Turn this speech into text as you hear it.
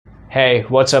Hey,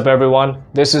 what's up everyone?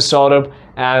 This is Saurabh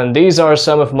and these are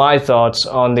some of my thoughts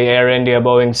on the Air India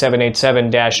Boeing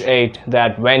 787-8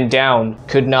 that went down,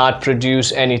 could not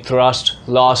produce any thrust,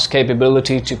 lost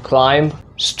capability to climb,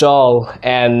 stall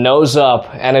and nose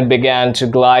up, and it began to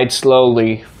glide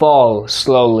slowly, fall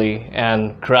slowly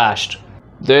and crashed.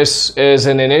 This is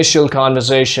an initial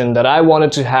conversation that I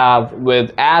wanted to have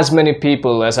with as many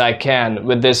people as I can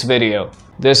with this video.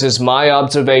 This is my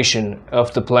observation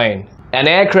of the plane. An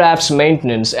aircraft's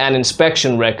maintenance and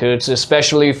inspection records,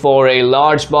 especially for a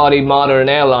large body modern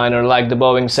airliner like the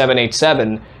Boeing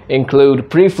 787, include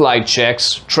pre-flight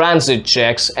checks, transit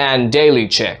checks, and daily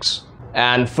checks.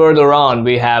 And further on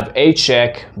we have A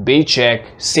check, B check,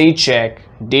 C check,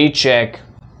 D check,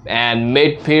 and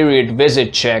mid-period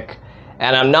visit check.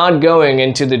 And I'm not going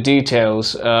into the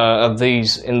details of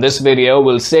these in this video.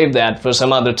 We'll save that for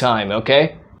some other time,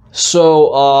 okay?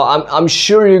 So I'm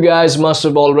sure you guys must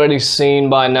have already seen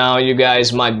by now. You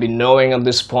guys might be knowing at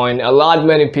this point.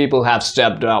 Many people have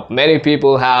stepped up. Many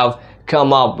people have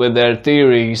come up with their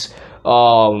theories.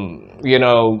 You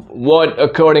know, what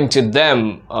according to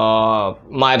them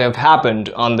might have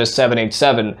happened on this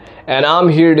 787. And I'm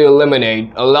here to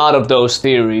eliminate a lot of those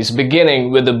theories,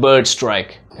 beginning with the bird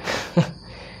strike.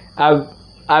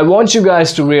 I want you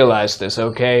guys to realize this,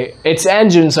 okay? Its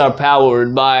engines are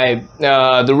powered by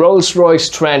the Rolls-Royce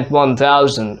Trent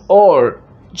 1000 or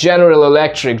General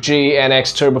Electric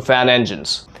GNX turbofan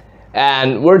engines.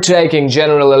 And we're taking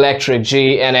General Electric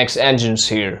GNX engines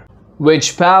here,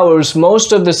 which powers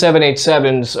most of the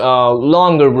 787's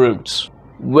longer routes,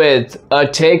 with a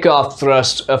takeoff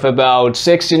thrust of about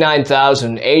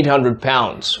 69,800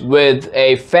 pounds, with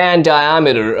a fan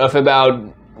diameter of about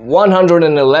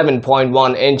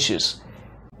 111.1 inches,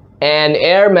 and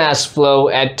air mass flow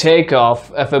at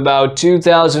takeoff of about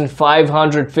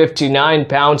 2,559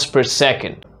 pounds per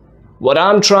second. What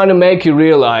I'm trying to make you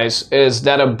realize is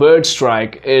that a bird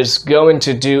strike is going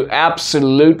to do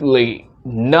absolutely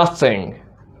nothing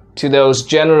to those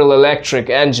General Electric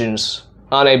engines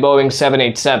on a Boeing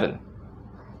 787.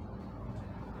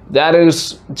 That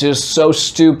is just so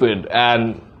stupid,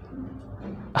 and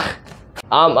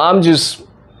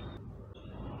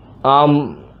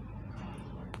I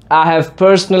have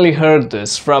personally heard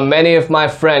this from many of my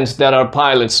friends that are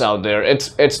pilots out there.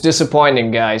 It's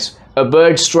disappointing, guys. A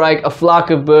bird strike, a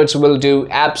flock of birds will do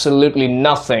absolutely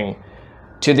nothing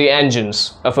to the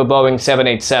engines of a Boeing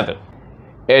 787.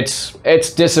 It's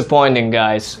disappointing,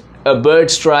 guys. A bird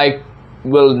strike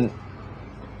will...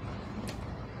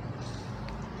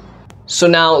 So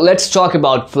now let's talk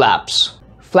about flaps.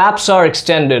 Flaps are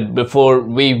extended before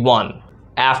V1.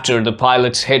 After the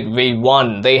pilots hit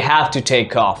V1, they have to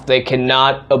take off. They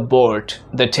cannot abort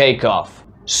the takeoff.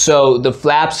 So the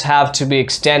flaps have to be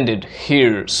extended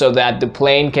here so that the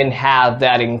plane can have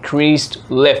that increased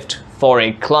lift for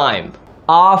a climb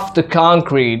off the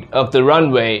concrete of the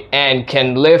runway and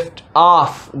can lift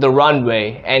off the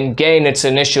runway and gain its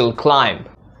initial climb.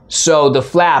 So the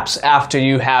flaps, after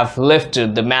you have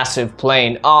lifted the massive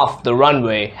plane off the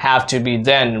runway, have to be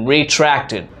then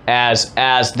retracted as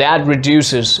that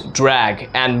reduces drag,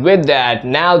 and with that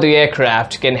now the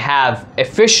aircraft can have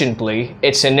efficiently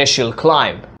its initial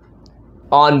climb.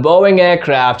 On Boeing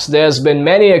aircrafts, there's been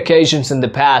many occasions in the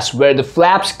past where the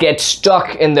flaps get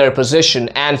stuck in their position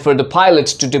and for the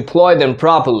pilots to deploy them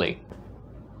properly.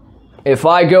 If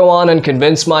I go on and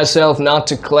convince myself not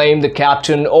to claim the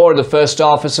captain or the first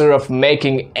officer of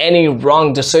making any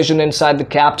wrong decision inside the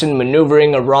captain,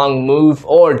 maneuvering a wrong move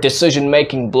or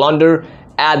decision-making blunder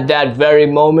at that very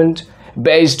moment,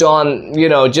 based on, you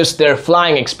know, just their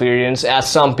flying experience, as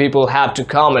some people have to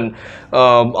comment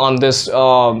on this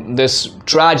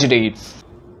tragedy,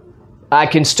 I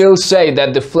can still say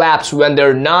that the flaps, when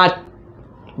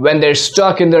they're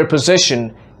stuck in their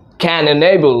position, can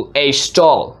enable a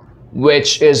stall.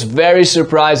 Which is very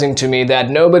surprising to me that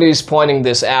nobody's pointing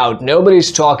this out,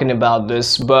 nobody's talking about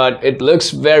this, but it looks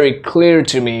very clear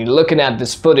to me, looking at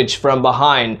this footage from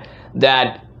behind,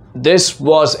 that this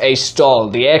was a stall.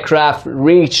 The aircraft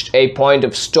reached a point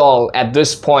of stall at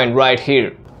this point right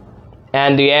here.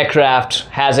 And the aircraft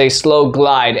has a slow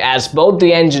glide as both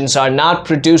the engines are not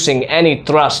producing any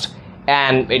thrust,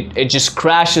 and it just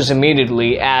crashes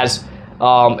immediately as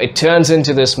it turns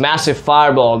into this massive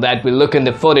fireball that we look in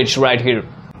the footage right here.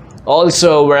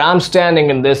 Also, where I'm standing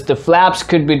in this, the flaps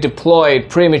could be deployed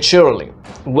prematurely,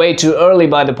 way too early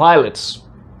by the pilots.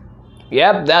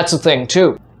 Yep, that's a thing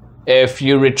too. If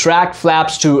you retract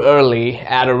flaps too early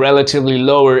at a relatively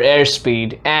lower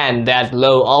airspeed and that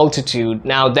low altitude,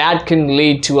 now that can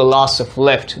lead to a loss of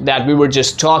lift that we were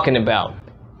just talking about.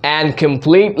 and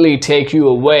completely take you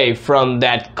away from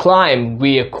that climb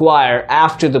we acquire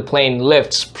after the plane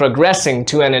lifts, progressing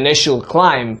to an initial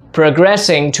climb,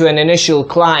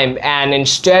 and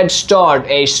instead start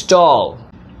a stall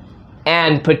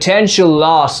and potential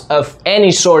loss of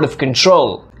any sort of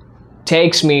control.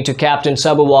 Takes me to Captain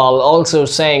Sabharwal also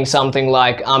saying something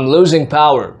like, "I'm losing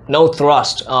power, no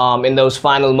thrust," in those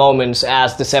final moments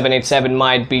as the 787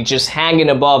 might be just hanging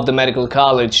above the medical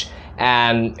college,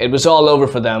 and it was all over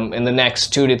for them in the next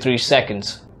 2 to 3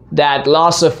 seconds. That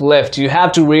loss of lift, you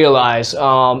have to realize,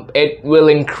 it will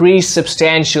increase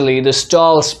substantially the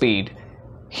stall speed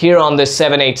here on this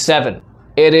 787.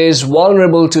 It is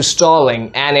vulnerable to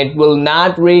stalling, and it will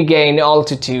not regain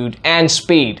altitude and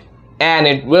speed, and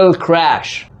it will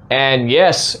crash. And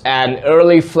yes, an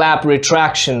early flap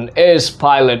retraction is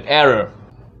pilot error.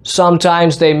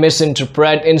 Sometimes they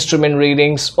misinterpret instrument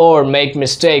readings or make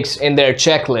mistakes in their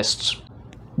checklists.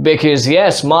 Because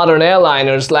yes, modern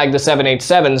airliners like the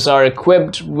 787s are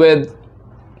equipped with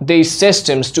these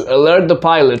systems to alert the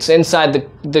pilots inside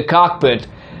the cockpit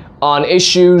on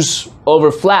issues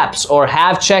over flaps or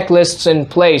have checklists in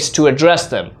place to address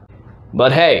them.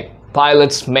 But hey,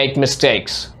 pilots make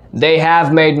mistakes. They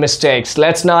have made mistakes.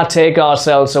 Let's not take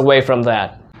ourselves away from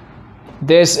that.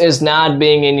 This is not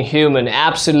being inhuman.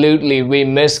 Absolutely, we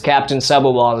miss Captain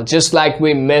Sabharwal, just like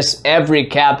we miss every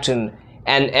captain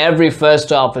and every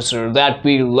first officer that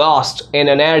we lost in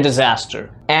an air disaster.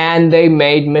 And they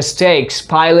made mistakes.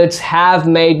 Pilots have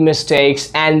made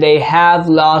mistakes, and they have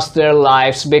lost their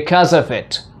lives because of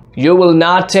it. You will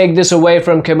not take this away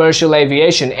from commercial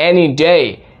aviation any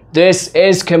day. This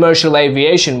is commercial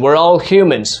aviation. We're all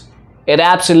humans. It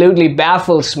absolutely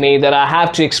baffles me that I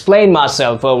have to explain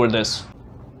myself over this.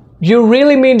 You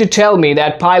really mean to tell me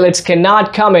that pilots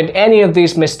cannot commit any of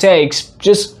these mistakes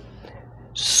just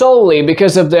solely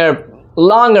because of their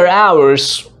longer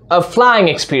hours of flying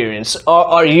experience? Or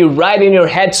are you right in your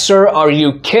head, sir? Are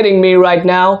you kidding me right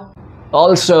now?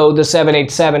 Also, the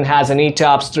 787 has an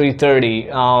ETOPS 330.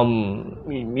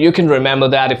 You can remember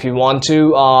that if you want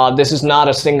to. This is not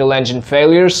a single engine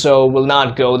failure, so we'll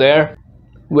not go there.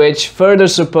 Which further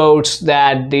supports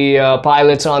that the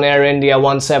pilots on Air India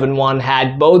 171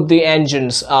 had both the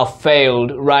engines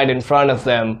failed right in front of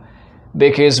them.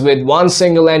 Because with one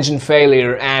single engine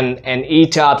failure and an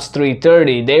ETOPS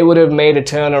 330, they would have made a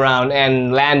turnaround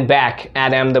and land back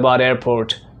at Ahmedabad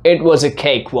airport. It was a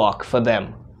cakewalk for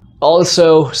them.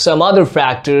 Also, some other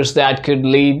factors that could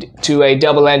lead to a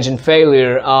double engine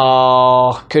failure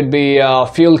could be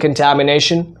fuel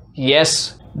contamination.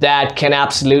 Yes, that can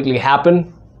absolutely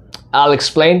happen. I'll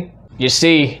explain. You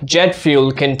see, jet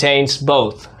fuel contains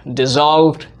both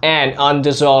dissolved and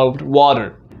undissolved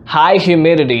water. High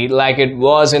humidity, like it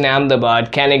was in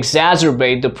Ahmedabad, can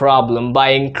exacerbate the problem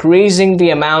by increasing the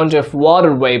amount of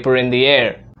water vapor in the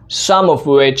air, some of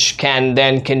which can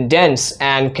then condense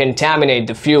and contaminate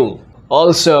the fuel.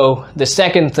 Also, the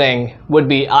second thing would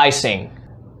be icing.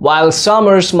 While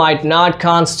summers might not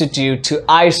constitute to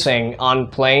icing on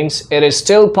planes, it is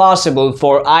still possible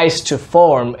for ice to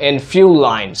form in fuel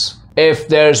lines. If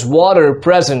there's water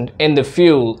present in the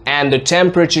fuel and the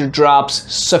temperature drops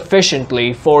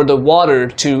sufficiently for the water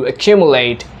to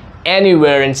accumulate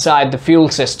anywhere inside the fuel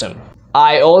system.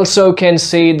 I also can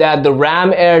see that the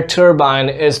ram air turbine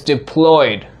is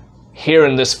deployed here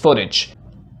in this footage.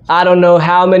 I don't know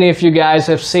how many of you guys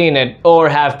have seen it or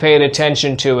have paid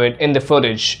attention to it in the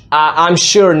footage. I'm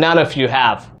sure none of you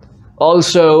have.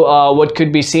 Also, what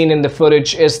could be seen in the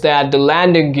footage is that the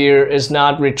landing gear is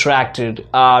not retracted.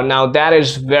 Now that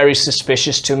is very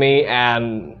suspicious to me,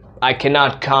 and I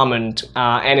cannot comment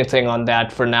anything on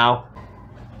that for now.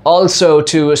 Also,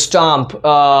 to stomp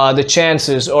the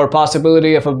chances or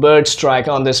possibility of a bird strike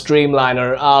on this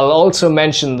Dreamliner, I'll also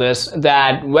mention this,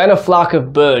 that when a flock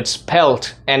of birds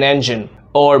pelt an engine,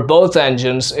 or both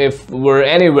engines, if we're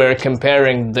anywhere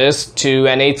comparing this to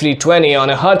an A320 on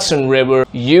a Hudson River,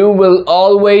 you will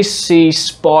always see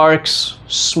sparks,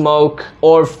 smoke,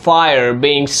 or fire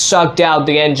being sucked out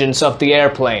the engines of the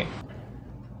airplane.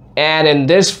 And in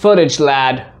this footage,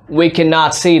 lad, we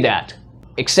cannot see that.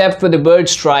 Except for the bird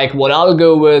strike, what I'll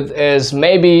go with is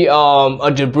maybe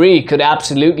a debris could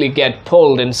absolutely get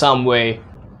pulled in some way,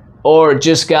 or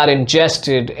just got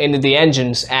ingested into the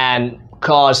engines and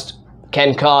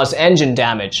can cause engine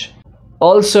damage.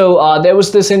 Also, there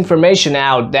was this information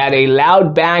out that a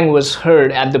loud bang was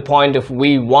heard at the point of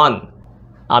V1.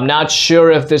 I'm not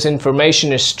sure if this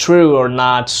information is true or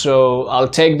not, so I'll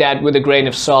take that with a grain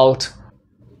of salt.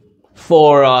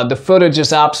 For the footage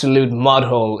is absolute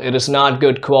mudhole. It is not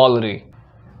good quality.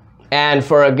 And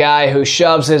for a guy who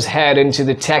shoves his head into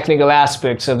the technical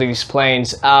aspects of these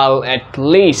planes, I'll at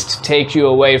least take you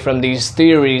away from these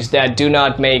theories that do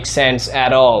not make sense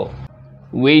at all.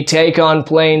 We take on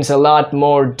planes a lot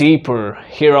more deeper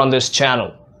here on this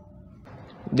channel.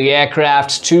 The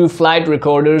aircraft's 2 flight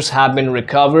recorders have been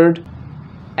recovered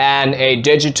and a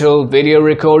digital video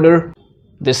recorder.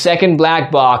 The second black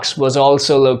box was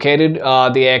also located,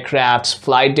 the aircraft's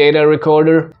flight data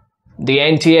recorder. The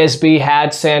NTSB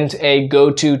had sent a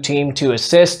go-to team to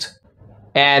assist,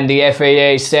 and the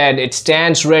FAA said it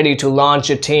stands ready to launch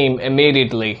a team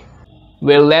immediately.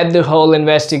 We'll let the whole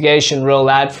investigation roll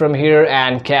out from here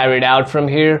and carried out from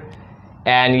here.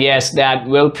 And yes, that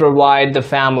will provide the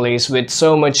families with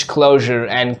so much closure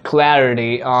and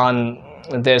clarity on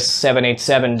this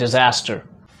 787 disaster.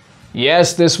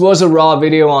 Yes, this was a raw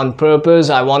video on purpose.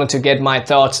 I wanted to get my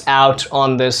thoughts out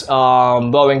on this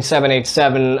Boeing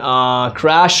 787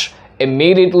 crash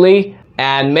immediately,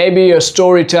 and maybe a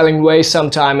storytelling way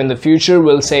sometime in the future.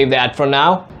 We'll save that for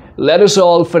now. Let us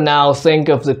all for now think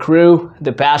of the crew,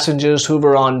 the passengers who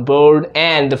were on board,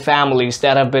 and the families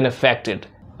that have been affected.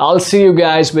 I'll see you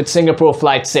guys with Singapore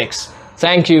Flight 6.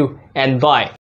 Thank you and bye.